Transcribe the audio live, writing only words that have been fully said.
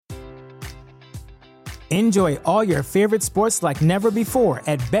Enjoy all your favorite sports like never before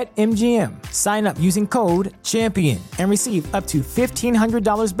at BetMGM. Sign up using code CHAMPION and receive up to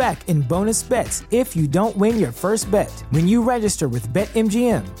 $1,500 back in bonus bets if you don't win your first bet. When you register with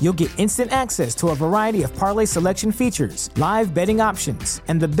BetMGM, you'll get instant access to a variety of parlay selection features, live betting options,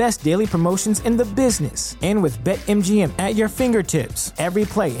 and the best daily promotions in the business. And with BetMGM at your fingertips, every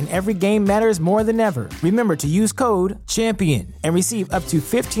play and every game matters more than ever. Remember to use code CHAMPION and receive up to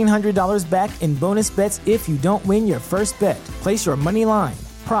 $1,500 back in bonus bets if you don't win your first bet. Place your money line,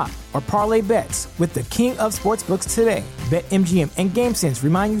 prop, or parlay bets with the king of sportsbooks today. BetMGM and GameSense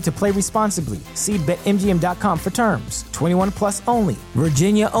remind you to play responsibly. See BetMGM.com for terms. 21 plus only.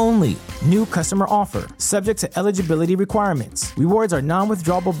 Virginia only. New customer offer. Subject to eligibility requirements. Rewards are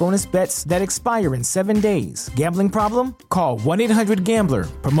non-withdrawable bonus bets that expire in 7 days. Gambling problem? Call 1-800-GAMBLER.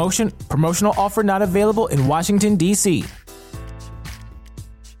 Promotional offer not available in Washington, D.C.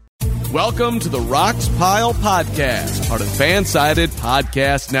 Welcome to the Rocks Pile Podcast, part of the Fansided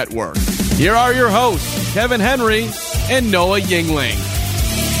Podcast Network. Here are your hosts, Kevin Henry and Noah Yingling.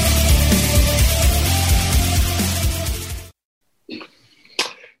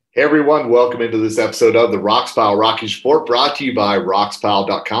 Hey everyone, welcome into this episode of the Rocks Pile Rockies Report, brought to you by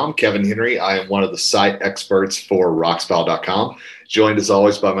rockspile.com. Kevin Henry, I am one of the site experts for rockspile.com, joined as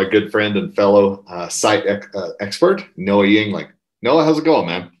always by my good friend and fellow site expert, Noah Yingling. Noah, how's it going,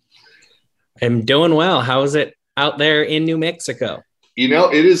 man? I'm doing well. How is it out there in New Mexico? You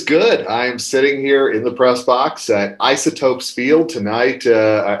know, it is good. I'm sitting here in the press box at Isotopes Field tonight.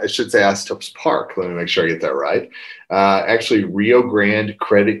 I should say Isotopes Park. Let me make sure I get that right. Actually, Rio Grande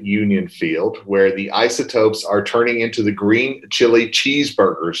Credit Union Field, where the Isotopes are turning into the green chili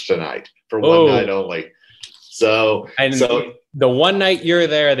cheeseburgers tonight for one night only. So the one night you're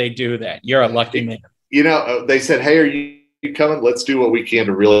there, they do that. You're a lucky man. You know, they said, hey, are you coming? Let's do what we can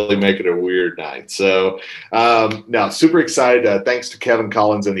to really make it a weird night. So now super excited. Thanks to Kevin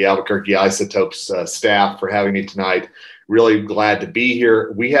Collins and the Albuquerque Isotopes staff for having me tonight. Really glad to be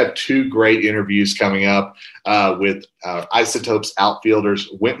here. We have two great interviews coming up with Isotopes outfielders,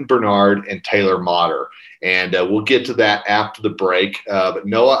 Wynton Bernard and Taylor Motter. And we'll get to that after the break. But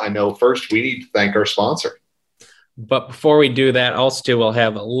Noah, I know first we need to thank our sponsor. But before we do that, also we'll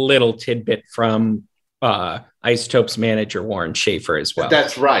have a little tidbit from Isotopes manager Warren Schaefer as well.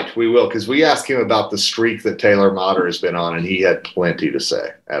 That's right. We will, because we asked him about the streak that Taylor Motter has been on, and he had plenty to say.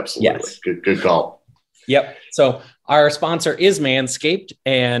 Absolutely. Yes. Good call. Yep. So our sponsor is Manscaped.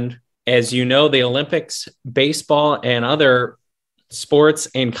 And as you know, the Olympics, baseball, and other sports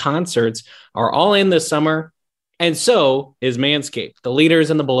and concerts are all in this summer. And so is Manscaped, the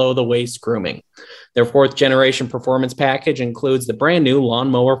leaders in the below-the-waist grooming. Their fourth generation performance package includes the brand new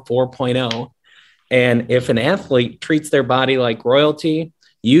Lawnmower 4.0. And if an athlete treats their body like royalty,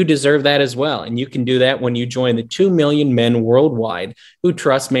 you deserve that as well. And you can do that when you join the 2 million men worldwide who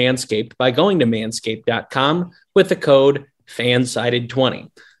trust Manscaped by going to manscaped.com with the code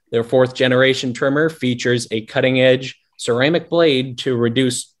FANSIDED20. Their fourth generation trimmer features a cutting edge ceramic blade to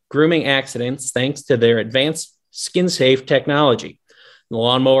reduce grooming accidents thanks to their advanced skin safe technology. The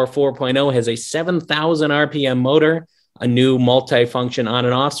Lawnmower 4.0 has a 7,000 RPM motor, a new multi-function on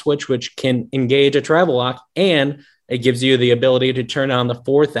and off switch, which can engage a travel lock, and it gives you the ability to turn on the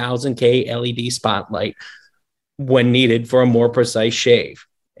 4000K LED spotlight when needed for a more precise shave.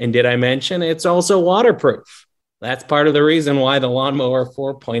 And did I mention it's also waterproof? That's part of the reason why the Lawnmower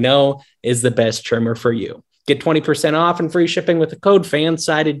 4.0 is the best trimmer for you. Get 20% off and free shipping with the code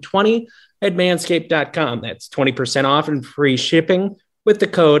FANSIDED20 at manscaped.com. That's 20% off and free shipping with the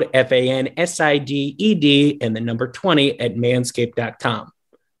code FANSIDED and the number 20 at manscaped.com.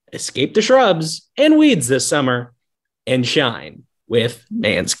 Escape the shrubs and weeds this summer and shine with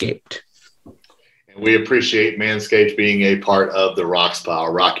Manscaped. And we appreciate Manscaped being a part of the Rocks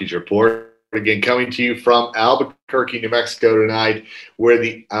Pile Rockies Report. Again, coming to you from Albuquerque, New Mexico tonight, where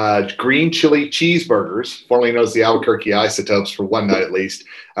the green chili cheeseburgers, formerly known as the Albuquerque Isotopes for one night at least,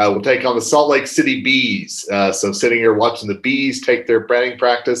 will take on the Salt Lake City Bees. So sitting here watching the Bees take their batting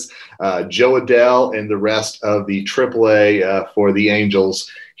practice, Joe Adell and the rest of the AAA for the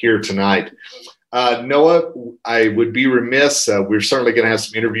Angels here tonight. Noah, I would be remiss. We're certainly going to have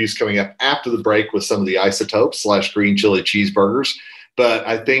some interviews coming up after the break with some of the Isotopes / green chili cheeseburgers. But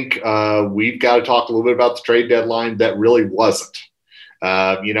I think we've got to talk a little bit about the trade deadline that really wasn't.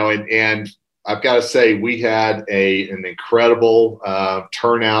 And I've got to say we had an incredible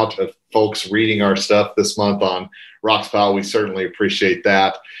turnout of folks reading our stuff this month on Rocks Pile. We certainly appreciate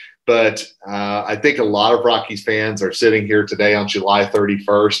that. But I think a lot of Rockies fans are sitting here today on July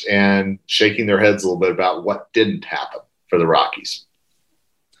 31st and shaking their heads a little bit about what didn't happen for the Rockies.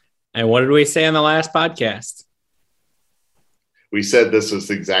 And what did we say in the last podcast? We said this was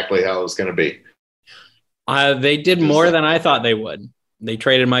exactly how it was going to be. They did more than I thought they would. They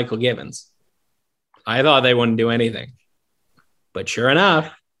traded Michael Givens. I thought they wouldn't do anything. But sure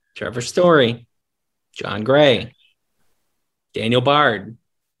enough, Trevor Story, John Gray, Daniel Bard,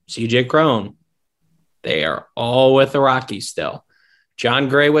 CJ Cron, they are all with the Rockies still. John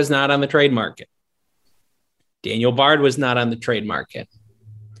Gray was not on the trade market. Daniel Bard was not on the trade market,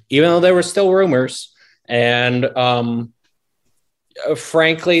 even though there were still rumors. And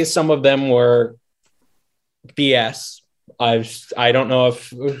frankly, some of them were BS. I don't know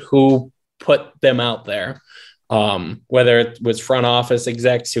who put them out there, whether it was front office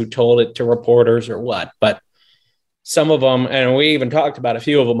execs who told it to reporters or what. But some of them, and we even talked about a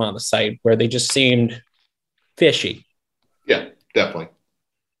few of them on the site, where they just seemed fishy. Yeah, definitely.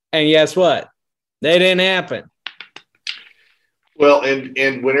 And guess what? They didn't happen. Well,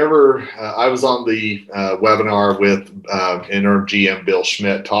 and whenever I was on the webinar with interim GM Bill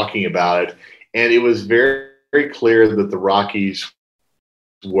Schmidt talking about it, and it was very, very clear that the Rockies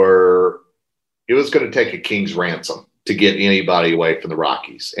it was going to take a king's ransom to get anybody away from the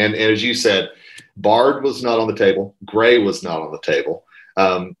Rockies. And as you said, Bard was not on the table. Gray was not on the table.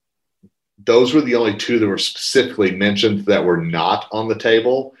 Those were the only two that were specifically mentioned that were not on the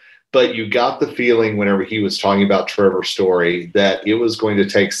table. But you got the feeling whenever he was talking about Trevor Story that it was going to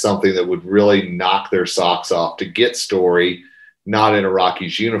take something that would really knock their socks off to get Story not in a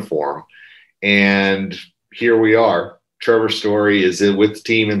Rockies uniform. And here we are. Trevor Story is with the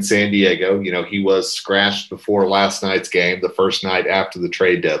team in San Diego. You know, he was scratched before last night's game, the first night after the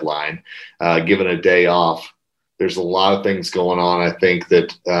trade deadline, given a day off. There's a lot of things going on. I think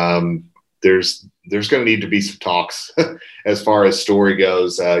that there's going to need to be some talks as far as Story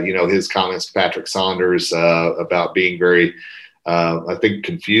goes. His comments to Patrick Saunders about being very, I think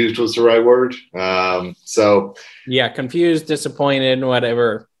confused was the right word. Yeah, confused, disappointed,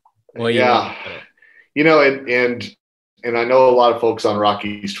 whatever. And I know a lot of folks on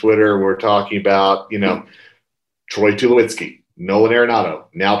Rockies Twitter were talking about, Troy Tulowitzki, Nolan Arenado,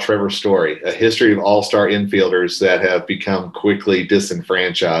 now Trevor Story, a history of all-star infielders that have become quickly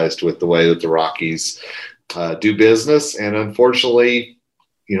disenfranchised with the way that the Rockies do business. And unfortunately,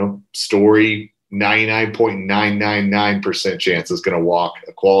 Story, 99.999% chance is going to walk.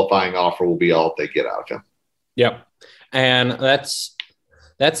 A qualifying offer will be all they get out of him. Yep. And that's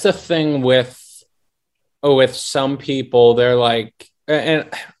the thing with some people. They're like, and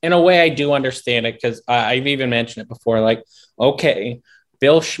in a way I do understand it, because I've even mentioned it before, like, okay,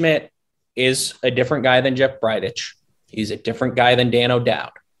 Bill Schmidt is a different guy than Jeff Bridich. He's a different guy than Dan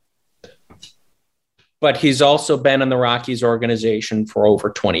O'Dowd. But he's also been in the Rockies organization for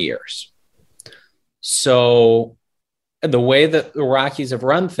over 20 years. So the way that the Rockies have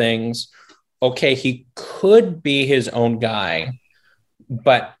run things, okay, he could be his own guy,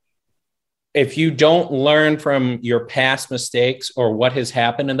 but if you don't learn from your past mistakes or what has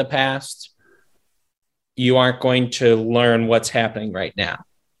happened in the past, you aren't going to learn what's happening right now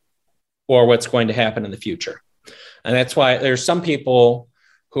or what's going to happen in the future. And that's why there's some people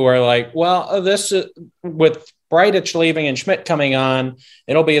who are like, well, this with Bridich leaving and Schmidt coming on,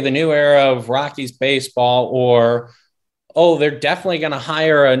 it'll be the new era of Rockies baseball, or, oh, they're definitely going to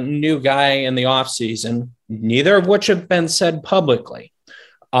hire a new guy in the offseason, neither of which have been said publicly.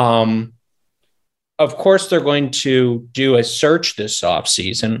 Of course, they're going to do a search this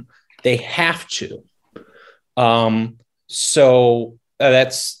offseason. They have to. So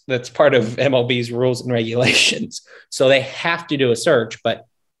that's part of MLB's rules and regulations. So they have to do a search, but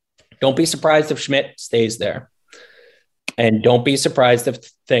don't be surprised if Schmidt stays there. And don't be surprised if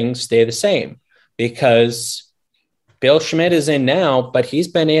things stay the same, because Bill Schmidt is in now, but he's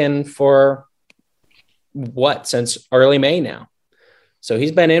been in for since early May now. So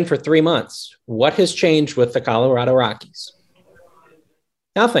he's been in for 3 months. What has changed with the Colorado Rockies?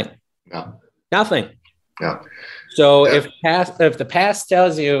 Nothing. No. Nothing. No. So if the past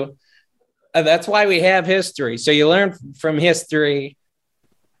tells you, that's why we have history. So you learn from history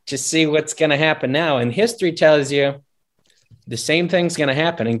to see what's going to happen now. And history tells you the same thing's going to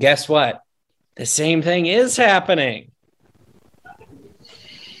happen. And guess what? The same thing is happening.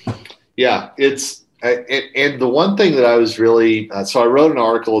 Yeah, and the one thing that I was really so I wrote an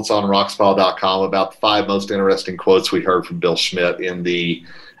article, it's on roxpile.com, about the 5 most interesting quotes we heard from Bill Schmidt in the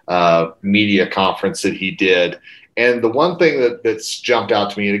media conference that he did. And the one thing that's jumped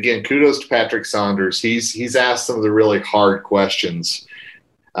out to me, and again, kudos to Patrick Saunders, he's asked some of the really hard questions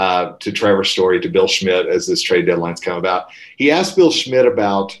to Trevor Story, to Bill Schmidt, as this trade deadline's come about. He asked Bill Schmidt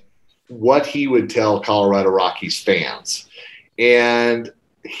about what he would tell Colorado Rockies fans. And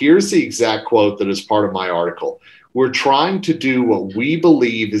here's the exact quote that is part of my article. We're trying to do what we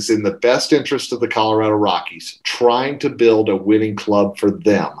believe is in the best interest of the Colorado Rockies, trying to build a winning club for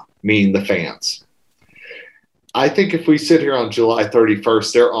them, meaning the fans. I think if we sit here on July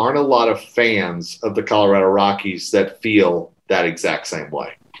 31st, there aren't a lot of fans of the Colorado Rockies that feel that exact same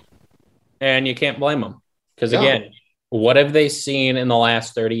way. And you can't blame them. Because, again, what have they seen in the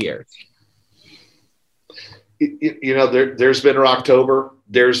last 30 years? There's been Rocktober.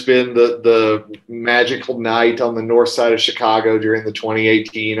 There's been the magical night on the north side of Chicago during the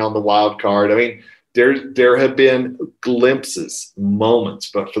 2018 on the wild card. I mean, there have been glimpses,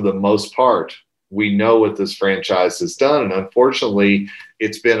 moments, but for the most part, we know what this franchise has done. And unfortunately,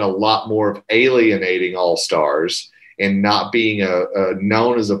 it's been a lot more of alienating all-stars and not being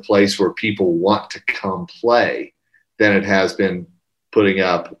known as a place where people want to come play than it has been putting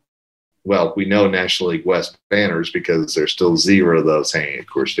up. Well, we know National League West banners because there's still 0 of those hanging at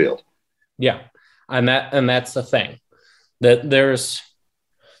Coors Field. Yeah, and that's the thing. That there's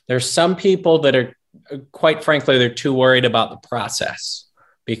some people that are, quite frankly, they're too worried about the process.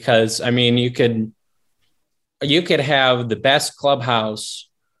 Because, I mean, you could have the best clubhouse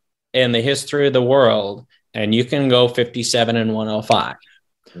in the history of the world, and you can go 57-105.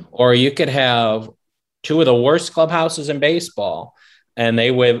 Or you could have 2 of the worst clubhouses in baseball, and they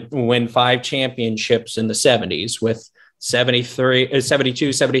win 5 championships in the 70s with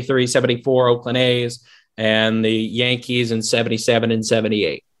 72, 73, 74 Oakland A's, and the Yankees in 77 and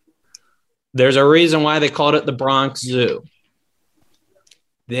 78. There's a reason why they called it the Bronx Zoo.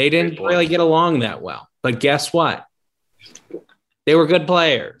 They didn't really get along that well. But guess what? They were good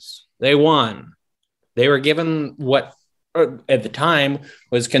players. They won. They were given what, at the time,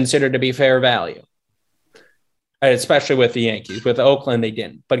 was considered to be fair value. Especially with the Yankees. With Oakland, they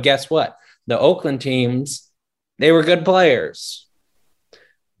didn't. But guess what? The Oakland teams, they were good players.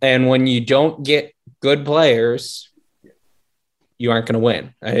 And when you don't get good players, you aren't going to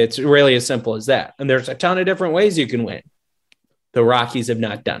win. It's really as simple as that. And there's a ton of different ways you can win. The Rockies have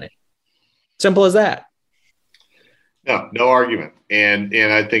not done it. Simple as that. No argument. And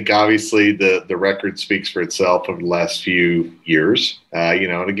I think obviously the record speaks for itself over the last few years.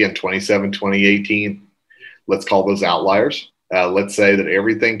 And again, 27, 2018, let's call those outliers. Let's say that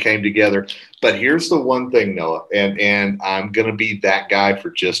everything came together. But here's the one thing, Noah, and I'm going to be that guy for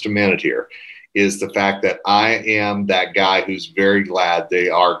just a minute here, is the fact that I am that guy who's very glad they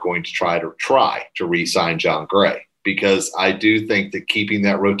are going to try to re-sign Jon Gray. Because I do think that keeping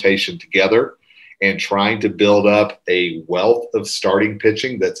that rotation together and trying to build up a wealth of starting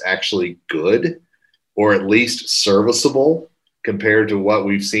pitching that's actually good or at least serviceable compared to what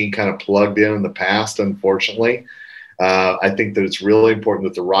we've seen kind of plugged in the past, unfortunately, I think that it's really important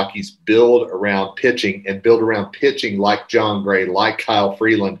that the Rockies build around pitching and build around pitching like Jon Gray, like Kyle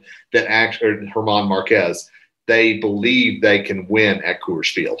Freeland, or Germán Marquez. They believe they can win at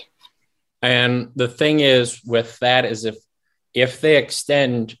Coors Field. And the thing is with that is if they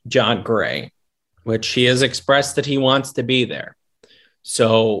extend Jon Gray, which he has expressed that he wants to be there.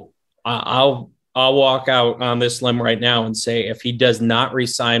 So I'll walk out on this limb right now and say if he does not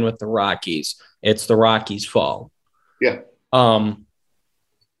re-sign with the Rockies, it's the Rockies' fault. Yeah.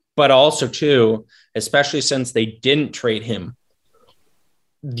 But also too, especially since they didn't trade him,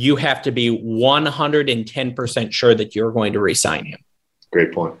 you have to be 110% sure that you're going to re-sign him.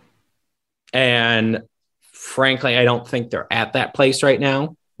 Great point. And frankly, I don't think they're at that place right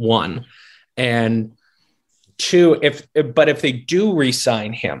now. 1. And 2, if they do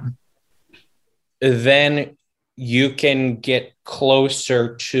re-sign him, then you can get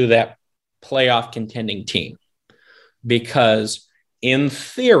closer to that playoff contending team. Because in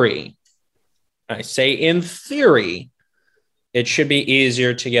theory, I say in theory, it should be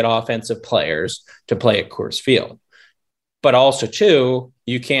easier to get offensive players to play at Coors Field. But also, too,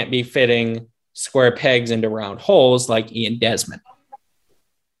 you can't be fitting square pegs into round holes like Ian Desmond.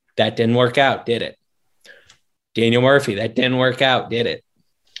 That didn't work out, did it? Daniel Murphy, that didn't work out, did it?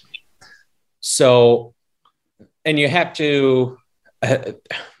 So, and you have to,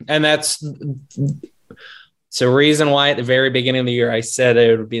 and that's the reason why at the very beginning of the year I said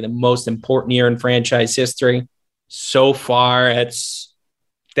it would be the most important year in franchise history. So far, that's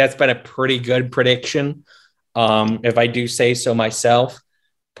been a pretty good prediction. If I do say so myself,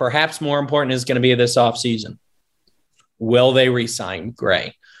 perhaps more important is going to be this offseason. Will they re-sign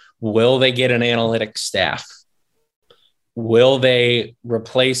Gray? Will they get an analytics staff? Will they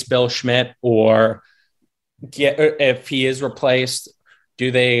replace Bill Schmidt, or if he is replaced,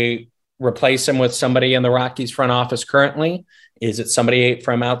 do they replace him with somebody in the Rockies front office currently? Is it somebody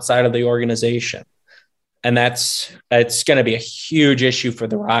from outside of the organization? And it's going to be a huge issue for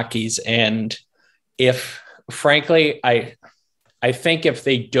the Rockies. And frankly, I think if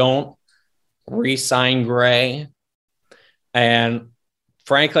they don't re-sign Gray, and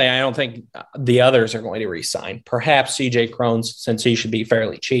frankly, I don't think the others are going to re-sign, perhaps CJ Cron's, since he should be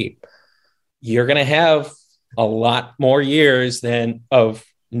fairly cheap, you're going to have a lot more years of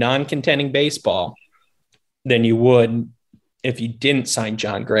non-contending baseball than you would if you didn't sign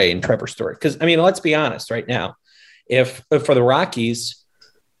Jon Gray and Trevor Story. Because, I mean, let's be honest right now. If for the Rockies,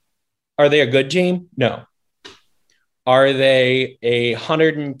 are they a good team? No. Are they a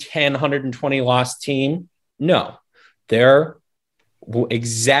 110, 120 loss team? No. They're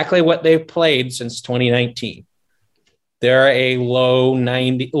exactly what they've played since 2019. They're a low to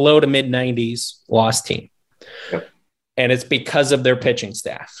mid 90s loss team. Yep. And it's because of their pitching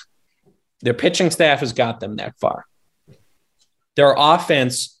staff. Their pitching staff has got them that far. Their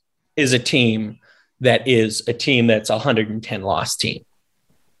offense is a team that's a 110 loss team.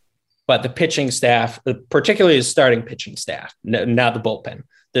 But the pitching staff, particularly the starting pitching staff, not the bullpen,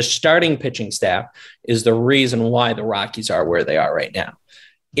 the starting pitching staff is the reason why the Rockies are where they are right now.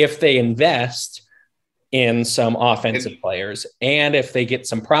 If they invest in some offensive players and if they get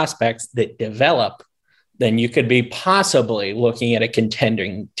some prospects that develop, then you could be possibly looking at a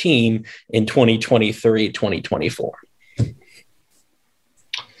contending team in 2023, 2024.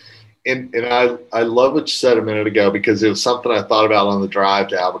 And I love what you said a minute ago, because it was something I thought about on the drive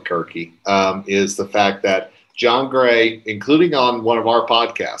to Albuquerque, is the fact that Jon Gray, including on one of our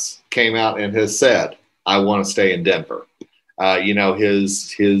podcasts, came out and has said, I want to stay in Denver.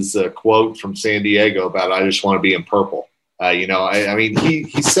 His quote from San Diego about, I just want to be in purple. I mean,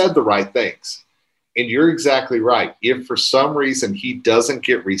 he said the right things. And you're exactly right. If for some reason he doesn't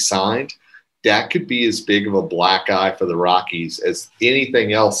get re-signed, that could be as big of a black eye for the Rockies as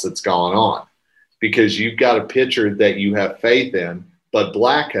anything else that's gone on, because you've got a pitcher that you have faith in, but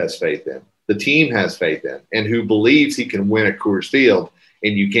Black has faith in, the team has faith in, and who believes he can win at Coors Field,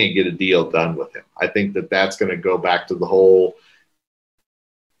 and you can't get a deal done with him. I think that's going to go back to the whole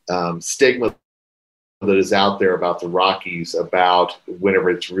stigma that is out there about the Rockies, about whenever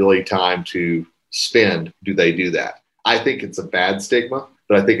it's really time to spend, do they do that? I think it's a bad stigma,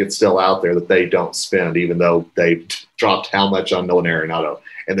 but I think it's still out there that they don't spend, even though they've dropped how much on Nolan Arenado,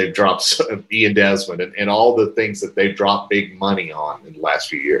 and they've dropped Ian Desmond and all the things that they've dropped big money on in the last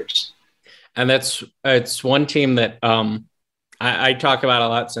few years. And it's one team that I talk about a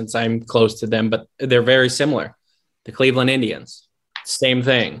lot since I'm close to them, but they're very similar. The Cleveland Indians, same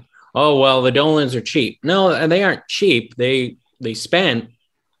thing. Oh, well, the Dolans are cheap. No, and they aren't cheap. They spent.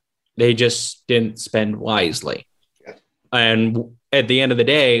 They just didn't spend wisely. Yeah. And at the end of the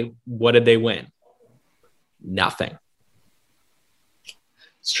day, what did they win? Nothing.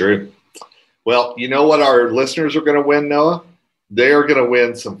 It's true. Well, you know what our listeners are going to win, Noah? They are going to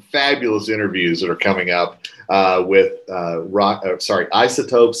win some fabulous interviews that are coming up with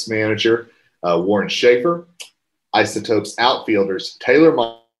Isotopes manager Warren Schaefer, Isotopes outfielders Taylor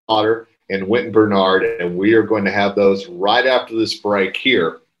Motter and Wynton Bernard, and we are going to have those right after this break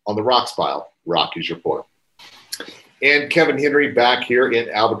here on the Rocks Pile, Rockies Report. And Kevin Henry back here in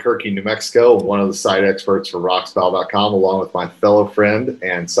Albuquerque, New Mexico, one of the site experts for rockspile.com, along with my fellow friend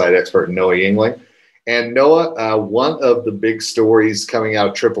and site expert Noah Yingling. And Noah, one of the big stories coming out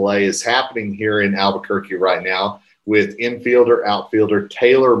of AAA is happening here in Albuquerque right now with infielder, outfielder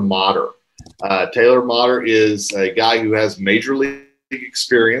Taylor Motter. Taylor Motter is a guy who has major league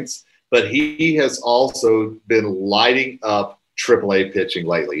experience, but he has also been lighting up AAA pitching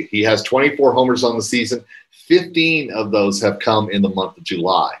lately. He has 24 homers on the season. 15 of those have come in the month of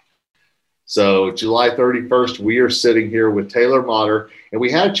July. So July 31st, we are sitting here with Taylor Motter, and we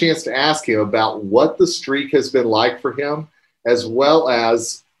had a chance to ask him about what the streak has been like for him, as well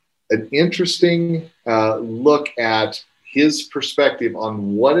as an interesting look at his perspective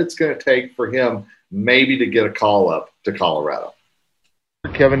on what it's going to take for him maybe to get a call up to Colorado.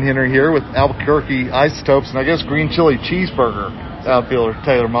 Kevin Henry here with Albuquerque Isotopes, and I guess Green Chili Cheeseburger outfielder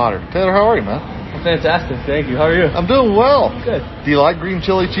Taylor Motter. Taylor, how are you, man? Fantastic, thank you. How are you? I'm doing well. Good. Do you like green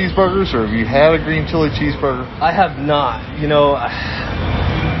chili cheeseburgers, or have you had a green chili cheeseburger? I have not. You know,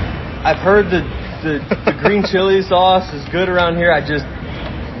 I've heard the green chili sauce is good around here. I just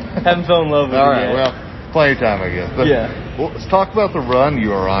haven't fell in love with it yet. All right, well, plenty of time, I guess. But, yeah. Well, let's talk about the run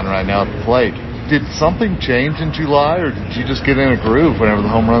you are on right now at the plate. Did something change in July, or did you just get in a groove whenever the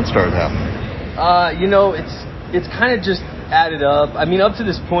home run started happening? You know, it's kind of just added up. I mean, up to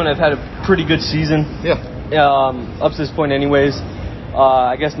this point, I've had a pretty good season. Yeah. Up to this point anyways.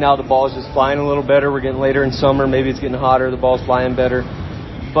 I guess now the ball is just flying a little better. We're getting later in summer. Maybe it's getting hotter. The ball's flying better.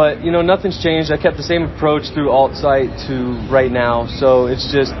 But, you know, nothing's changed. I kept the same approach through alt site to right now. So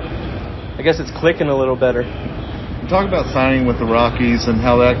it's just, I guess it's clicking a little better. Talk about signing with the Rockies and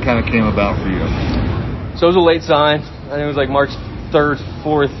how that kind of came about for you. So it was a late sign. I think it was like March 3rd,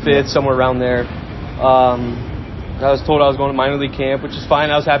 4th, 5th, somewhere around there. I was told I was going to minor league camp, which is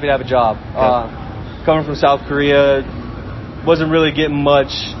fine. I was happy to have a job. Coming from South Korea, wasn't really getting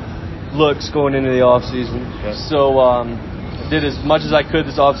much looks going into the off season. Okay. So I did as much as I could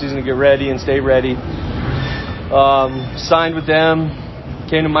this off season to get ready and stay ready. Signed with them,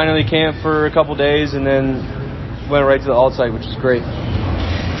 came to minor league camp for a couple days, and then went right to the alt site, which was great.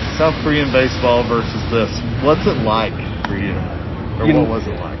 South Korean baseball versus this. What's it like for you? Or what was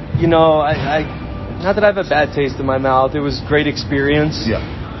it like? You know, I not that I have a bad taste in my mouth. It was a great experience. Yeah.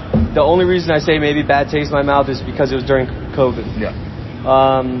 The only reason I say maybe bad taste in my mouth is because it was during COVID. Yeah.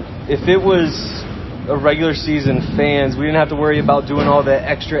 If it was a regular season, fans, we didn't have to worry about doing all the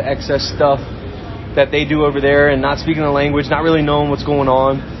extra excess stuff that they do over there and not speaking the language, not really knowing what's going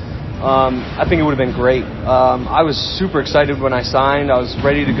on. I think it would have been great. I was super excited when I signed. I was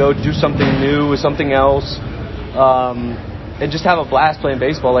ready to go do something new with something else, and just have a blast playing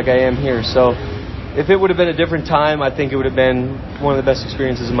baseball like I am here. So if it would have been a different time, I think it would have been one of the best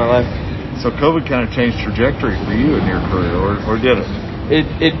experiences of my life. So COVID kind of changed trajectory for you in your career, or did it?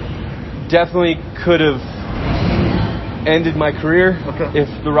 It definitely could have ended my career if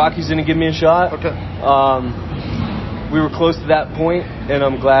the Rockies didn't give me a shot. Okay. We were close to that point, and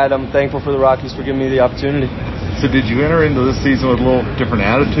I'm thankful for the Rockies for giving me the opportunity. So did you enter into this season with a little different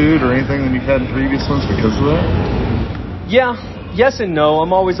attitude or anything than you've had in previous ones because of that? Yeah, yes and no.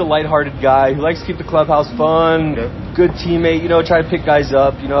 I'm always a lighthearted guy who likes to keep the clubhouse fun, good teammate, you know, try to pick guys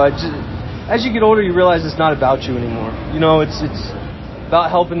up. You know, as you get older, you realize it's not about you anymore. You know, it's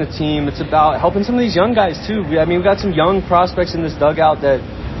about helping the team. It's about helping some of these young guys, too. I mean, we've got some young prospects in this dugout that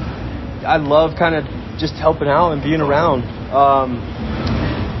I love kind of just helping out and being around.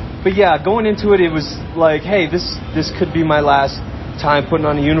 But yeah, going into it, it was like, hey, this could be my last time putting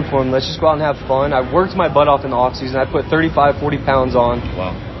on a uniform. Let's just go out and have fun. I worked my butt off in the off season. I put 35, 40 pounds on.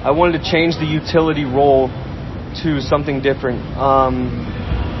 Wow. I wanted to change the utility role to something different.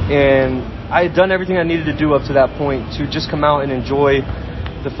 And I had done everything I needed to do up to that point to just come out and enjoy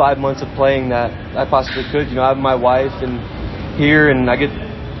the 5 months of playing that I possibly could. You know, I have my wife and I get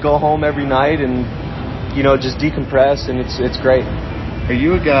to go home every night and, you know, just decompress, and it's great. Are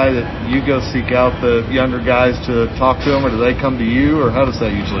you a guy that you go seek out the younger guys to talk to them, or do they come to you, or how does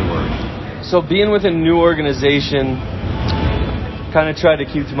that usually work? So being with a new organization, kind of try to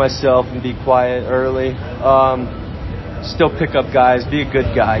keep to myself and be quiet early. Still pick up guys, be a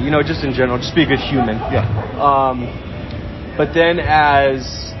good guy, you know, just in general, just be a good human. Yeah. But then as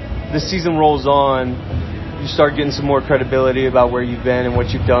the season rolls on, you start getting some more credibility about where you've been and what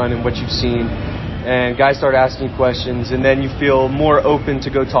you've done and what you've seen. And guys start asking you questions, and then you feel more open to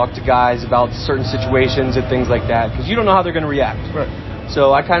go talk to guys about certain situations and things like that, because you don't know how they're going to react. Right.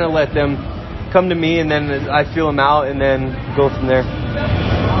 So I kind of let them come to me, and then I feel them out, and then go from there.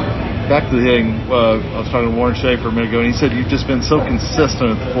 Back to the hitting, I was talking to Warren Schaefer a minute ago, and he said you've just been so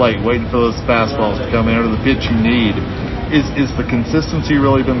consistent at the plate, waiting for those fastballs to come in or the pitch you need. Is the consistency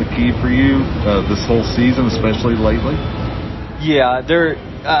really been the key for you this whole season, especially lately? Yeah,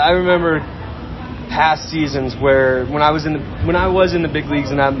 I remember past seasons where when I was in the big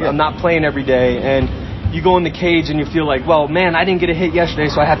leagues and I'm not playing every day, and you go in the cage and you feel like, well, man, I didn't get a hit yesterday,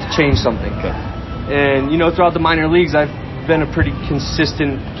 so I have to change something. Okay. And you know, throughout the minor leagues, I've been a pretty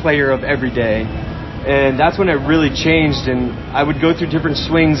consistent player of every day, and that's when it really changed. And I would go through different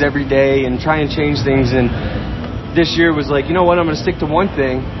swings every day and try and change things. And this year was like, you know what, I'm going to stick to one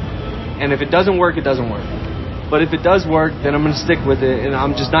thing, and if it doesn't work, it doesn't work. But if it does work, then I'm going to stick with it, and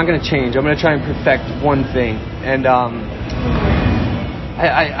I'm just not going to change. I'm going to try and perfect one thing. And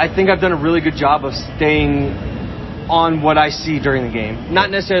I think I've done a really good job of staying on what I see during the game. Not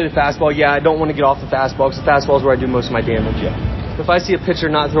necessarily the fastball. Yeah, I don't want to get off the fastball, because the fastball is where I do most of my damage. Yeah. If I see a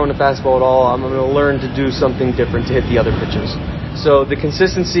pitcher not throwing a fastball at all, I'm going to learn to do something different to hit the other pitches. So the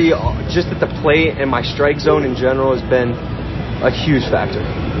consistency just at the plate and my strike zone in general has been a huge factor.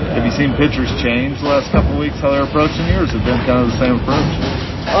 Have you seen pitchers change the last couple of weeks, how they're approaching you, or has it been kind of the same approach?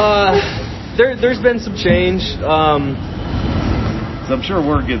 There's been some change. So I'm sure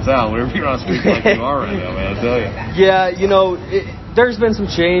word gets out whenever you're on street like you are right now, man, I tell you. Yeah, you know, there's been some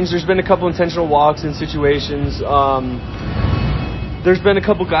change. There's been a couple intentional walks in situations. There's been a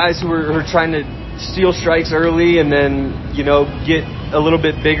couple guys who are trying to steal strikes early and then, you know, get a little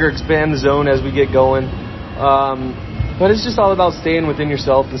bit bigger, expand the zone as we get going. But it's just all about staying within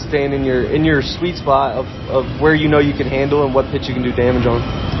yourself and staying in your sweet spot of where you know you can handle and what pitch you can do damage on.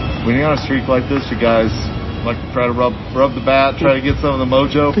 When you're on a streak like this, you guys like to try to rub the bat, try to get some of the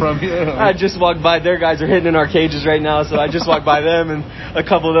mojo from you? I just walked by. Their guys are hitting in our cages right now, so I just walked by them, and a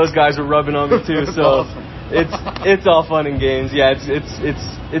couple of those guys were rubbing on me too. So awesome. It's all fun and games. Yeah,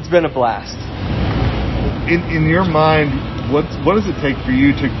 it's been a blast. In your mind, what does it take for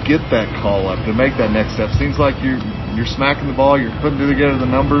you to get that call up, to make that next step? Seems like you're smacking the ball, you're putting together the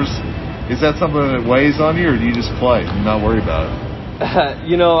numbers. Is that something that weighs on you, or do you just play and not worry about it?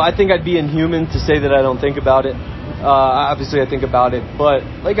 I think I'd be inhuman to say that I don't think about it. Obviously, I think about it. But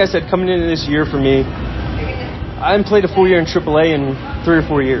like I said, coming into this year for me, I haven't played a full year in AAA in 3 or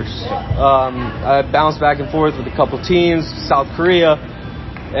 4 years. I bounced back and forth with a couple teams, South Korea,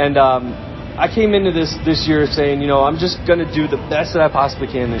 and I came into this year saying, I'm just going to do the best that I possibly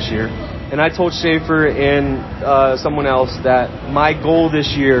can this year. And I told Schaefer and someone else that my goal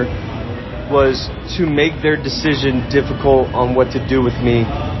this year was to make their decision difficult on what to do with me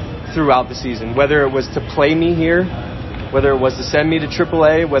throughout the season, whether it was to play me here, whether it was to send me to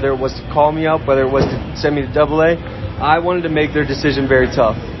AAA, whether it was to call me up, whether it was to send me to AA. I wanted to make their decision very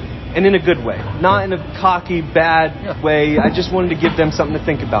tough, and in a good way, not in a cocky, bad way. I just wanted to give them something to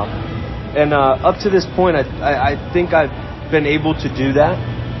think about. And up to this point, I think I've been able to do that,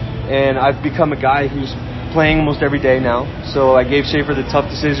 and I've become a guy who's playing almost every day now. So I gave Schaefer the tough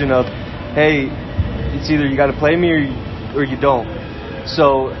decision of, hey, it's either you got to play me or you don't.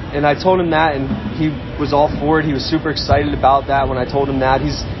 So, and I told him that, and he was all for it. He was super excited about that when I told him that.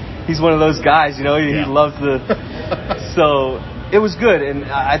 He's one of those guys, he loves the. So it was good, and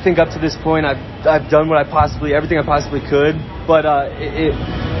I think up to this point I've done everything I possibly could. But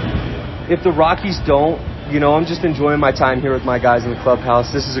if the Rockies don't, I'm just enjoying my time here with my guys in the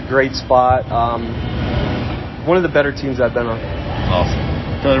clubhouse. This is a great spot. One of the better teams I've been on. Awesome.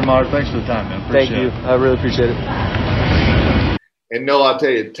 Taylor Motter, thanks for the time, man. Thank you. I really appreciate it. And no, I'll tell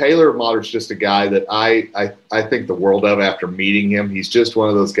you, Taylor Motter's just a guy that I think the world of after meeting him. He's just one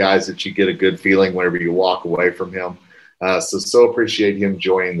of those guys that you get a good feeling whenever you walk away from him. So appreciate him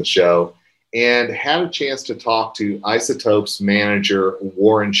joining the show. And had a chance to talk to Isotopes manager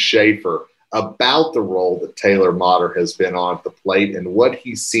Warren Schaefer about the role that Taylor Motter has been on at the plate and what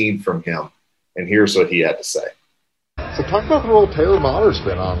he's seen from him. And here's what he had to say. So talk about the role Taylor Motter's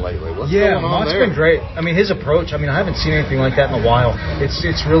been on lately. What's going on there? It's been great. His approach, I haven't seen anything like that in a while.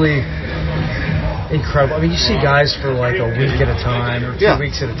 It's really incredible. You see guys for like a week at a time or 2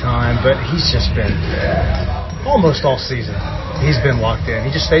 weeks at a time, but he's just been almost all season. He's been locked in. He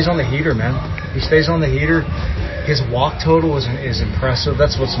just stays on the heater, man. He stays on the heater. His walk total is impressive.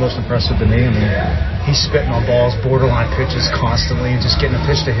 That's what's most impressive to me. He's spitting on balls, borderline pitches constantly, and just getting a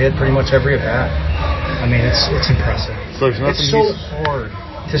pitch to hit pretty much every at bat. It's impressive. So it's so hard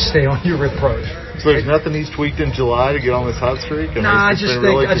to stay on your approach. So there's nothing he's tweaked in July to get on this hot streak? I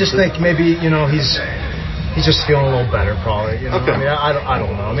just think maybe he's just feeling a little better probably. Okay. I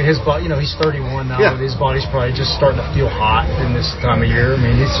don't know. His body, he's 31 now, and his body's probably just starting to feel hot in this time of year.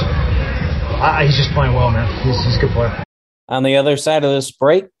 He's just playing well, man. He's a good player. On the other side of this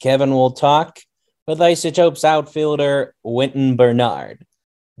break, Kevin will talk with Isotopes outfielder Wynton Bernard.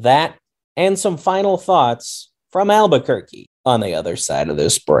 That and some final thoughts from Albuquerque on the other side of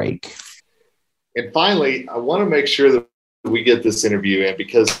this break. And finally, I want to make sure that we get this interview in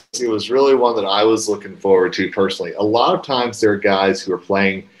because it was really one that I was looking forward to personally. A lot of times there are guys who are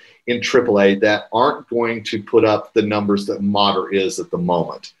playing in AAA that aren't going to put up the numbers that Motter is at the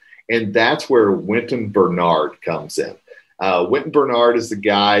moment. And that's where Wynton Bernard comes in. Wynton Bernard is the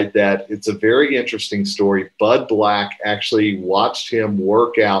guy that it's a very interesting story. Bud Black actually watched him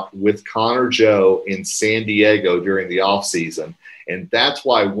work out with Connor Joe in San Diego during the offseason. And that's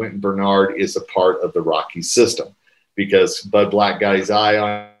why Wynton Bernard is a part of the Rockies system, because Bud Black got his eye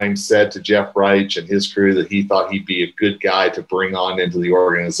on him, said to Jeff Reich and his crew that he thought he'd be a good guy to bring on into the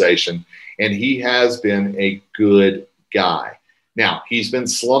organization. And he has been a good guy. Now, he's been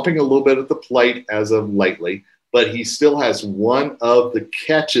slumping a little bit at the plate as of lately, but he still has one of the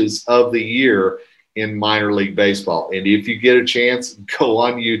catches of the year in minor league baseball. And if you get a chance, go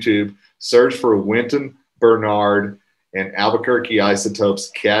on YouTube, search for Wynton Bernard and Albuquerque Isotopes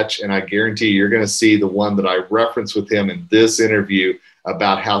catch, and I guarantee you're going to see the one that I referenced with him in this interview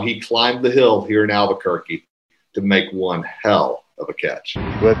about how he climbed the hill here in Albuquerque to make one hell of a catch.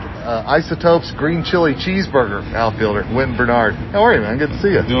 With Isotopes Green Chili Cheeseburger outfielder, Wynton Bernard. How are you, man? Good to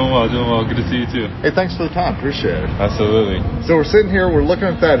see you. Doing well. Good to see you, too. Hey, thanks for the time. Appreciate it. Absolutely. So we're sitting here, we're looking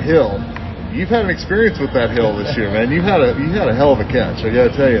at that hill. You've had an experience with that hill this year, man. You had a hell of a catch, I got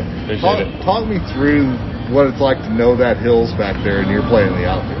to tell you. Appreciate it. Talk me through what it's like to know that hill's back there and you're playing the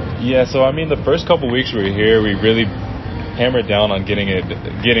outfield. Yeah, so I mean, the first couple weeks we were here, we really hammered down on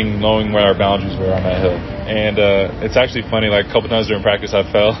knowing where our boundaries were on that hill. And it's actually funny, like a couple times during practice I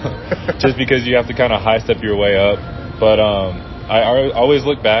fell just because you have to kind of high step your way up. But I always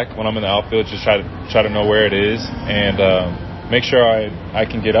look back when I'm in the outfield, just try to know where it is and make sure I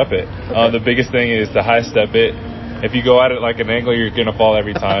can get up it. The biggest thing is to high step it. If you go at it like an angle, you're going to fall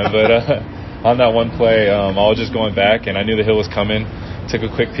every time. But on that one play, I was just going back and I knew the hill was coming. Took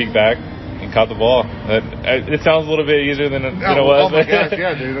a quick peek back and caught the ball. It sounds a little bit easier than it was. Oh my gosh,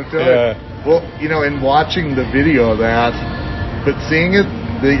 yeah, dude. I'm telling you. Well, in watching the video of that, but seeing it,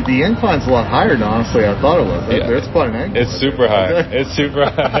 the incline's a lot higher than honestly I thought it was. It's quite an angle. It's super high. It's super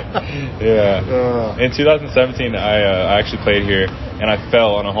high. Yeah. In 2017, I actually played here and I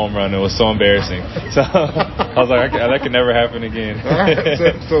fell on a home run. It was so embarrassing. So I was like, that could never happen again.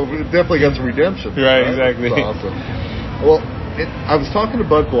 so it definitely got some redemption. Right, exactly. That's awesome. Well, I was talking to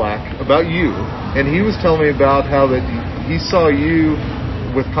Bud Black about you, and he was telling me about how that he saw you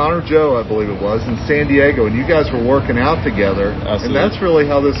with Connor Joe, I believe it was, in San Diego, and you guys were working out together. Absolutely. And that's really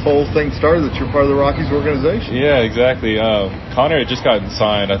how this whole thing started, that you're part of the Rockies organization. Yeah, exactly. Connor had just gotten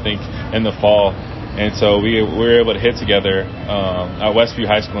signed, I think, in the fall, and so we were able to hit together at Westview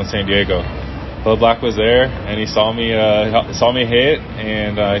High School in San Diego. Bud Black was there, and he saw me hit,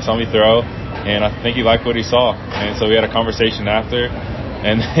 and he saw me throw. And I think he liked what he saw. And so we had a conversation after.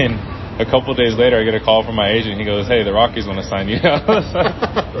 And then a couple of days later, I get a call from my agent. He goes, "Hey, the Rockies want to sign you."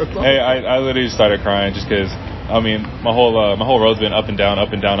 Hey, I literally started crying just because, I mean, my whole road's been up and down,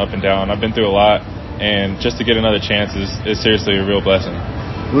 up and down, up and down. I've been through a lot. And just to get another chance is seriously a real blessing.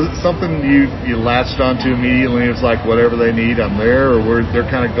 Was it something you latched onto immediately? It was like, whatever they need, I'm there? Or were there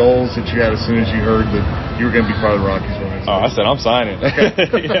kind of goals that you had as soon as you heard that you were going to be part of the Rockies organization? Oh, I said, I'm signing.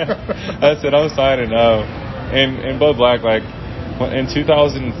 Yeah. I said, I'm signing. And Bud Black, like, in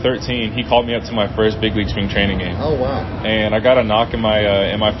 2013, he called me up to my first big league spring training game. Oh, wow. And I got a knock in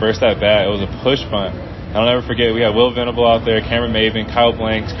my first at-bat. It was a push bunt. I'll never forget, we had Will Venable out there, Cameron Maven, Kyle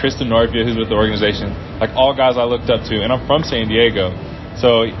Blanks, Kristen Norvia, who's with the organization. Like, all guys I looked up to. And I'm from San Diego.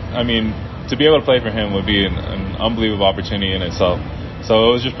 So, I mean, to be able to play for him would be an unbelievable opportunity in itself.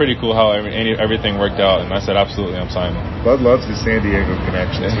 So it was just pretty cool how everything worked out, and I said, absolutely, I'm signing. Bud loves his San Diego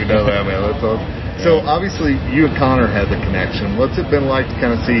connections. We know that, man. That's awesome. So obviously, you and Connor had the connection. What's it been like to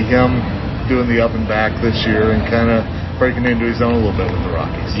kind of see him doing the up and back this year and kind of breaking into his own a little bit with the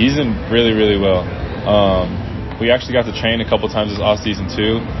Rockies? He's in really, really well. We actually got to train a couple times this off season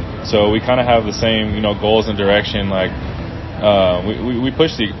too, so we kind of have the same, goals and direction. Like we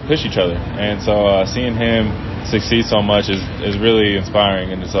push each other, and so seeing him succeed so much is really inspiring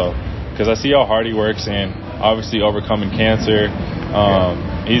in itself, because I see how hard he works and obviously overcoming cancer.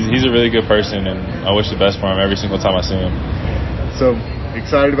 He's a really good person, and I wish the best for him every single time I see him. So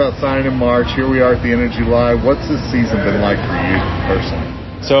excited about signing in March. Here we are at the end of July. What's this season been like for you personally?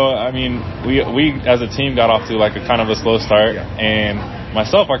 So I mean, we as a team got off to like a kind of a slow start, and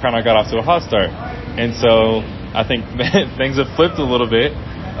myself I kind of got off to a hot start, and so I think things have flipped a little bit.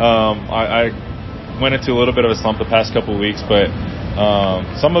 I went into a little bit of a slump the past couple of weeks, but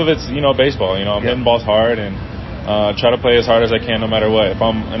some of it's baseball. I'm hitting balls hard and try to play as hard as I can no matter what. If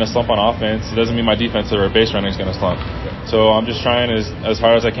I'm in a slump on offense, it doesn't mean my defense or base running is going to slump. So I'm just trying as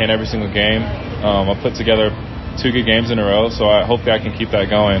hard as I can every single game. I'll put together 2 good games in a row, so hopefully I can keep that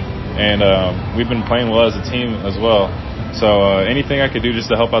going. And we've been playing well as a team as well. So anything I could do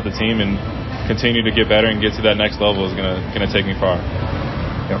just to help out the team and continue to get better and get to that next level is gonna take me far.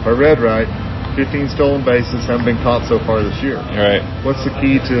 Yeah, if I read right, 15 stolen bases haven't been caught so far this year. Right. What's the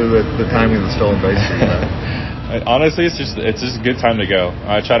key to the timing of the stolen bases? Honestly, it's just a good time to go.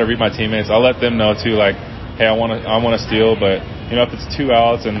 I try to read my teammates. I'll let them know too, like, hey, I want to steal, but if it's 2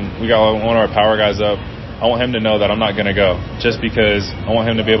 outs and we got one of our power guys up, I want him to know that I'm not gonna go, just because I want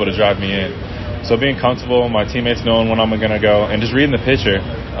him to be able to drive me in. So being comfortable, my teammates knowing when I'm gonna go, and just reading the pitcher.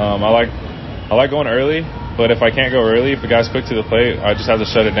 I like going early, but if I can't go early, if the guy's quick to the plate, I just have to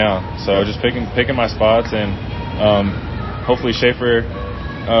shut it down. So just picking my spots, and hopefully Schaefer,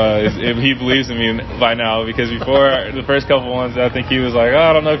 if he believes in me by now, because before the first couple ones, I think he was like,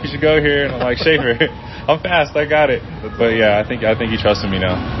 I don't know if you should go here, and I'm like, Schaefer, I'm fast, I got it. But yeah, I think he trusts in me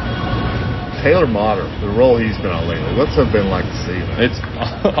now. Taylor Motter, the role he's been on lately, what's it been like to see him? It's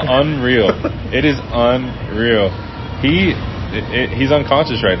unreal. It is unreal. He's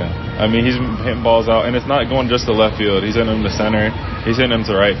unconscious right now. I mean, he's hitting balls out, and it's not going just to left field. He's hitting them to center. He's hitting them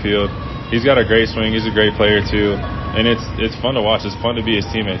to right field. He's got a great swing. He's a great player too, and it's fun to watch. It's fun to be his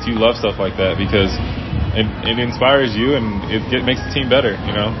teammates. You love stuff like that because it inspires you, and it makes the team better.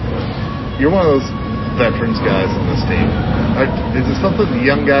 You're one of those veterans guys on this team. Is it something the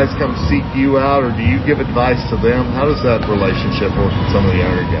young guys come seek you out, or do you give advice to them? How does that relationship work with some of the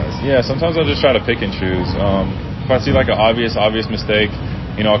younger guys? Yeah, sometimes I'll just try to pick and choose. If I see like an obvious mistake,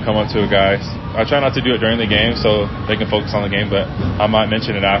 I'll come up to a guy. I try not to do it during the game so they can focus on the game, but I might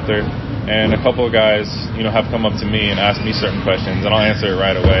mention it after. And a couple of guys, have come up to me and asked me certain questions, and I'll answer it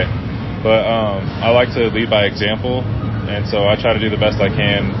right away. But I like to lead by example, and so I try to do the best I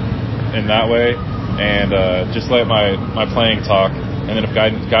can in that way, and just let my playing talk. And then if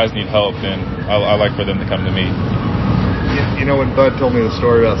guys need help, then I like for them to come to me. When Bud told me the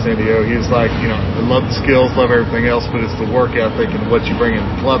story about San Diego, he was like, I love the skills, love everything else, but it's the work ethic and what you bring in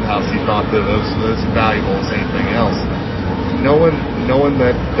the clubhouse. He thought that it was as valuable as anything else. Knowing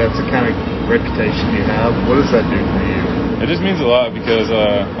that that's the kind of reputation you have, what does that do for you? It just means a lot because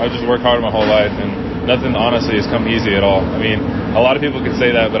I just worked hard my whole life, and nothing honestly has come easy at all. I mean, a lot of people could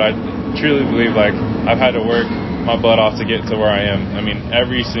say that, but I truly believe like I've had to work my butt off to get to where I am. I mean,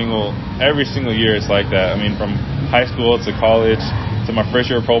 every single year it's like that. I mean, from high school to college to my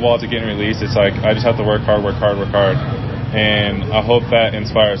first year of pro ball to getting released, it's like I just have to work hard. And I hope that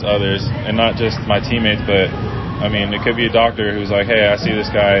inspires others, and not just my teammates, but I mean, it could be a doctor who's like, hey, I see this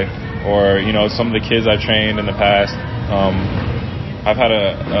guy, or some of the kids I've trained in the past. I've had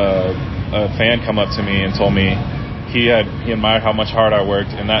a fan come up to me and told me he admired how much hard I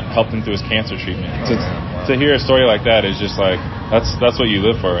worked, and that helped him through his cancer treatment. To hear a story like that is just like that's what you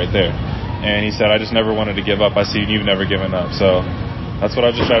live for right there. And he said, I just never wanted to give up. I see you've never given up. So that's what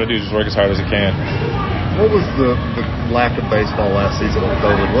I just try to do, just work as hard as I can. What was the lack of baseball last season with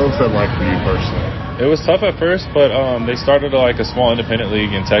COVID? What was that like for you personally? It was tough at first, but they started like a small independent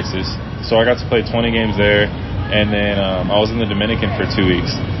league in Texas. So I got to play 20 games there, and then I was in the Dominican for 2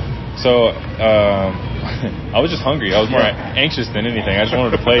 weeks. So I was just hungry. I was more anxious than anything. I just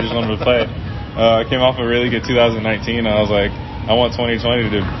wanted to play, I came off a really good 2019, and I was like, I want 2020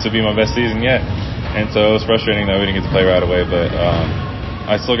 to be my best season yet. And so it was frustrating that we didn't get to play right away, but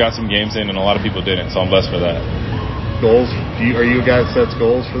I still got some games in, and a lot of people didn't, so I'm blessed for that. Goals? Are you a guy that sets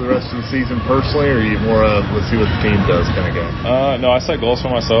goals for the rest of the season personally, or are you more let's see what the team does kind of guy? No, I set goals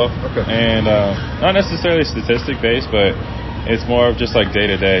for myself. Okay. And not necessarily statistic based, but it's more of just like day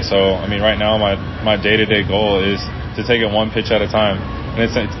to day. So I mean, right now my day to day goal is to take it one pitch at a time, and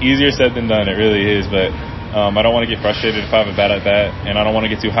it's easier said than done. It really is, but I don't want to get frustrated if I have a bad at bat, and I don't want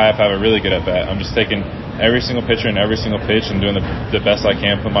to get too high if I have a really good at bat. I'm just taking every single pitcher and every single pitch and doing the best I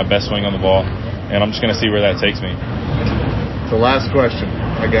can, put my best swing on the ball, and I'm just going to see where that takes me. So last question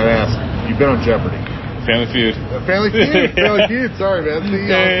I got to ask. You've been on Jeopardy. Family Feud. Family Feud. Sorry, man.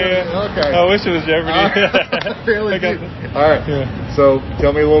 Yeah. Okay. I wish it was Jeopardy. Family Feud. All right. Yeah. So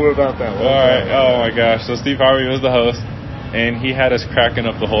tell me a little bit about that. All right. Oh, my gosh. So Steve Harvey was the host, and he had us cracking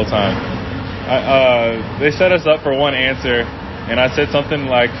up the whole time. They set us up for one answer, and I said something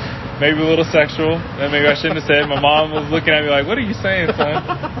like maybe a little sexual that maybe I shouldn't have said. My mom was looking at me like, what are you saying, son?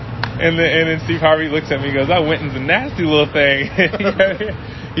 And then Steve Harvey looks at me and goes, that Winton's a nasty little thing.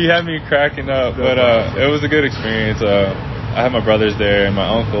 He had me cracking up, but it was a good experience. I had my brothers there and my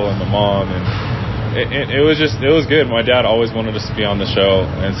uncle and my mom, and it was good. My dad always wanted us to be on the show,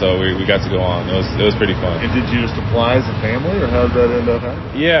 and so we got to go on. It was pretty fun. And did you just apply as a family, or how did that end up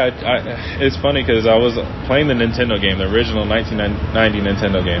happening? Yeah, it's funny because I was playing the Nintendo game, the original 1990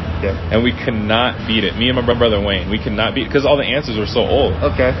 Nintendo game, and we could not beat it. Me and my brother Wayne, we could not beat it because all the answers were so old.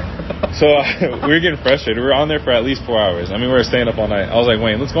 Okay. So we were getting frustrated. We were on there for at least 4 hours. I mean, we were staying up all night. I was like,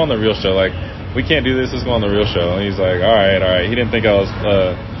 Wayne, let's go on the real show. Like, we can't do this. Let's go on the real show. And he's like, all right. He didn't think I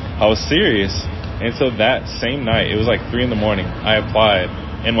was serious. And so that same night, it was like 3 a.m, I applied,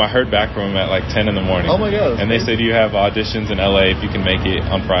 and I heard back from him at like 10 a.m. Oh my God. And they said, you have auditions in LA if you can make it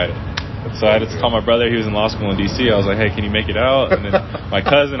on Friday. So I had to call my brother. He was in law school in DC. I was like, hey, can you make it out? And then my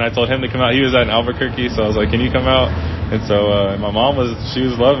cousin, I told him to come out. He was at Albuquerque, so I was like, can you come out? And so my mom was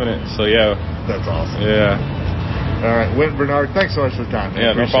loving it. So yeah. That's awesome. Yeah. All right, Winton Bernard, thanks so much for the time, man.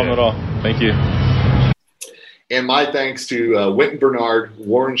 Yeah, no problem at all. Thank you. And my thanks to Winton Bernard,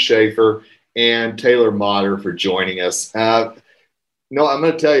 Warren Schaefer, and Taylor Motter for joining us. No, I'm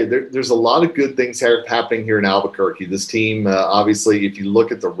going to tell you, there's a lot of good things happening here in Albuquerque. This team, obviously, if you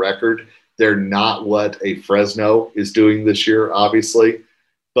look at the record, they're not what a Fresno is doing this year, obviously.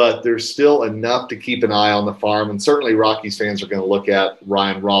 But there's still enough to keep an eye on the farm. And certainly Rockies fans are going to look at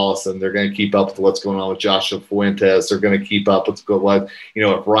Ryan Rollison. They're going to keep up with what's going on with Joshua Fuentes. They're going to keep up with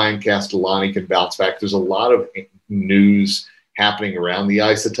if Ryan Castellani can bounce back. There's a lot of news happening around the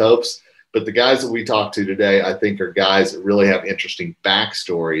Isotopes. But the guys that we talked to today, I think, are guys that really have interesting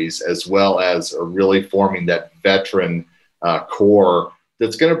backstories, as well as are really forming that veteran core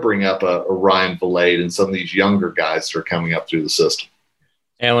that's going to bring up a Ryan Valade and some of these younger guys that are coming up through the system.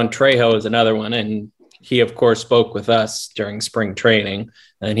 Alan Trejo is another one, and he, of course, spoke with us during spring training,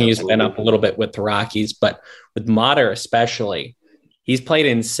 and he's been up a little bit with the Rockies, but with Motter especially, he's played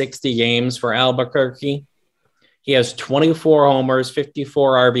in 60 games for Albuquerque. He has 24 homers,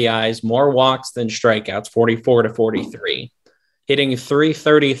 54 RBIs, more walks than strikeouts, 44-43, hitting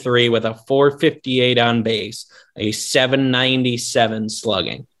 .333 with a .458 on base, a .797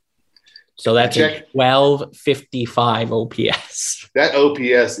 slugging. So that's a 1255 OPS. That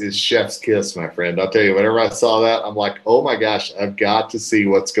OPS is chef's kiss, my friend. I'll tell you, whenever I saw that, I'm like, oh my gosh, I've got to see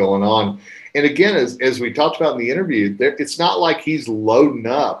what's going on. And again, as we talked about in the interview, it's not like he's loading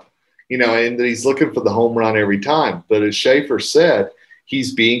up, and that he's looking for the home run every time. But as Schaefer said,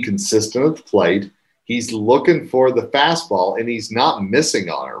 he's being consistent at the plate. He's looking for the fastball, and he's not missing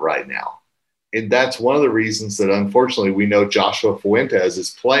on it right now. And that's one of the reasons that, unfortunately, we know Joshua Fuentes is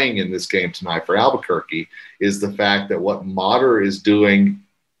playing in this game tonight for Albuquerque, is the fact that what Motter is doing,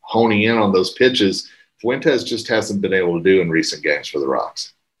 honing in on those pitches, Fuentes just hasn't been able to do in recent games for the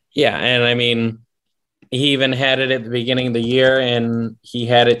Rocks. Yeah, and I mean, he even had it at the beginning of the year, and he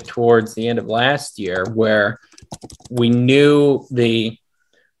had it towards the end of last year, where we knew the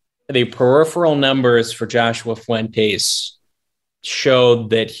peripheral numbers for Joshua Fuentes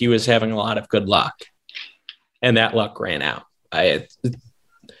showed that he was having a lot of good luck, and that luck ran out.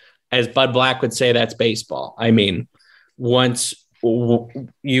 As Bud Black would say, that's baseball. I mean, once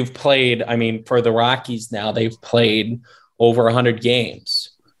you've played, for the Rockies now, they've played over 100 games.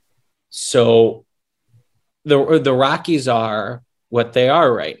 So the Rockies are what they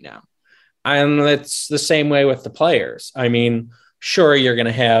are right now. And it's the same way with the players. Sure, you're going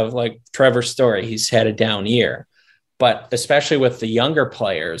to have like Trevor Story. He's had a down year. But especially with the younger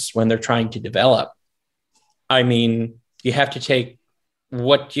players, when they're trying to develop, you have to take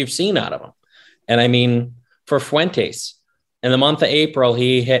what you've seen out of them. And for Fuentes, in the month of April,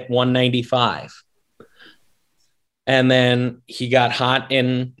 he hit 195. And then he got hot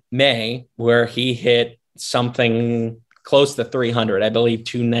in May, where he hit something close to 300, I believe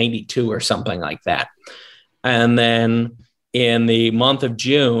 292 or something like that. And then in the month of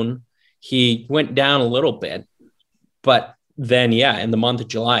June, he went down a little bit. But then, in the month of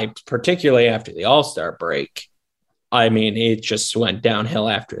July, particularly after the All-Star break, it just went downhill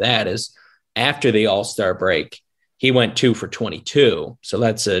after that. After the All-Star break, he went 2 for 22. So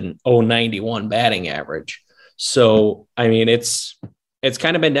that's an .091 batting average. So, it's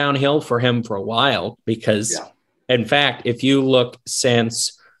kind of been downhill for him for a while because, in fact, if you look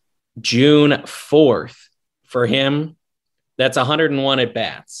since June 4th for him, that's 101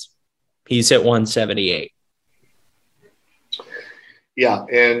 at-bats. He's hit 178. Yeah,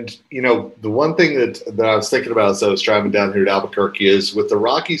 and, the one thing that I was thinking about as I was driving down here at Albuquerque is with the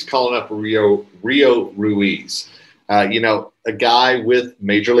Rockies calling up Rio Ruiz, a guy with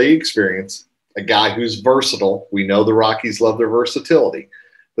major league experience, a guy who's versatile. We know the Rockies love their versatility.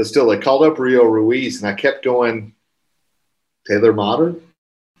 But still, they called up Rio Ruiz, and I kept going, Taylor Motter?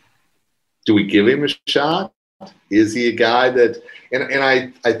 Do we give him a shot? Is he a guy that – and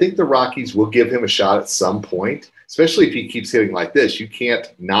I think the Rockies will give him a shot at some point, especially if he keeps hitting like this. You can't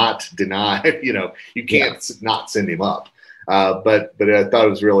not deny – you can't not send him up. But I thought it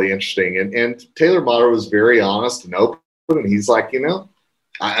was really interesting. And Taylor Motter was very honest and open, and he's like,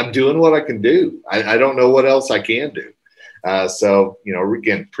 I'm doing what I can do. I don't know what else I can do. So,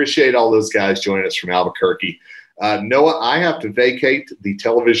 again, appreciate all those guys joining us from Albuquerque. Noah, I have to vacate the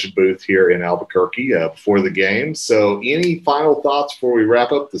television booth here in Albuquerque before the game. So any final thoughts before we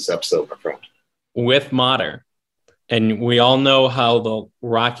wrap up this episode, my friend? With Motter, and we all know how the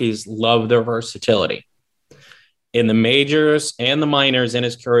Rockies love their versatility. In the majors and the minors in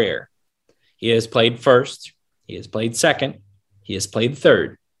his career, he has played first, he has played second, he has played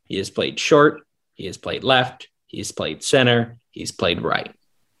third, he has played short, he has played left, he has played center, he's played right.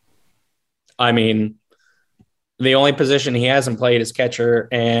 The only position he hasn't played is catcher,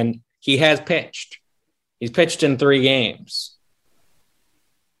 and he has pitched. He's pitched in 3 games.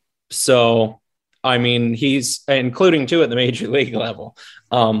 So, he's including 2 at the major league level.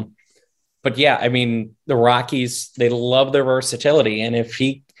 But yeah, the Rockies, they love their versatility. And if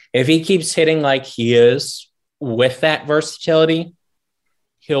he keeps hitting like he is with that versatility,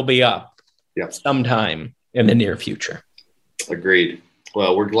 he'll be up sometime in the near future. Agreed.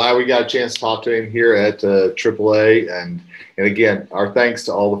 Well, we're glad we got a chance to talk to him here at AAA. And again, our thanks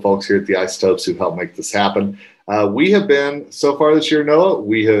to all the folks here at the Isotopes who helped make this happen. We have been, so far this year, Noah,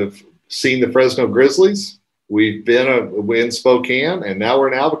 we have seen the Fresno Grizzlies. We've been in Spokane, and now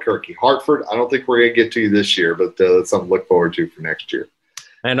we're in Albuquerque. Hartford, I don't think we're going to get to you this year, but that's something to look forward to for next year.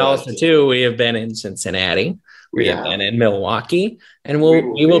 And also, too, we have been in Cincinnati. We have been in Milwaukee. And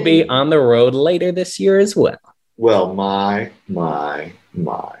we will be on the road later this year as well. Well, my.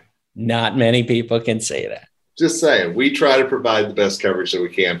 Not many people can say that. Just saying, we try to provide the best coverage that we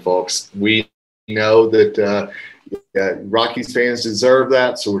can, folks. We know that Rockies fans deserve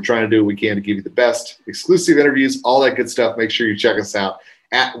that, so we're trying to do what we can to give you the best exclusive interviews, all that good stuff. Make sure you check us out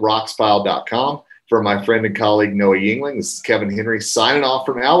at roxpile.com. For my friend and colleague Noah Yingling, this is Kevin Henry signing off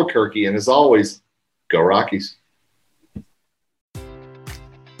from Albuquerque, and as always, go Rockies.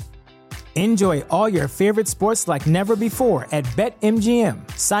 Enjoy all your favorite sports like never before at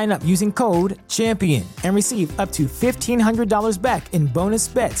BetMGM. Sign up using code CHAMPION and receive up to $1,500 back in bonus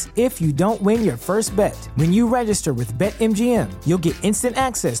bets if you don't win your first bet. When you register with BetMGM, you'll get instant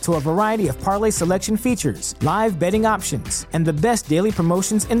access to a variety of parlay selection features, live betting options, and the best daily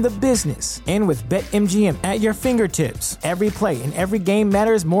promotions in the business. And with BetMGM at your fingertips, every play and every game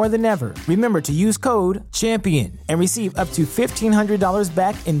matters more than ever. Remember to use code CHAMPION and receive up to $1,500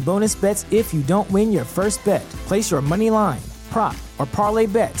 back in bonus bets if you don't win your first bet. Place your money line, prop, or parlay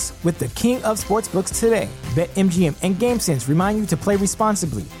bets with the king of sportsbooks today. BetMGM and GameSense remind you to play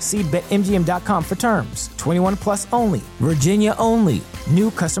responsibly. See BetMGM.com for terms. 21 plus only. Virginia only. New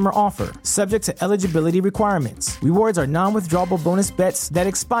customer offer. Subject to eligibility requirements. Rewards are non-withdrawable bonus bets that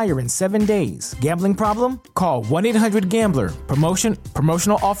expire in 7 days. Gambling problem? Call 1-800-GAMBLER.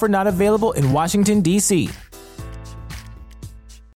 Promotional offer not available in Washington, D.C.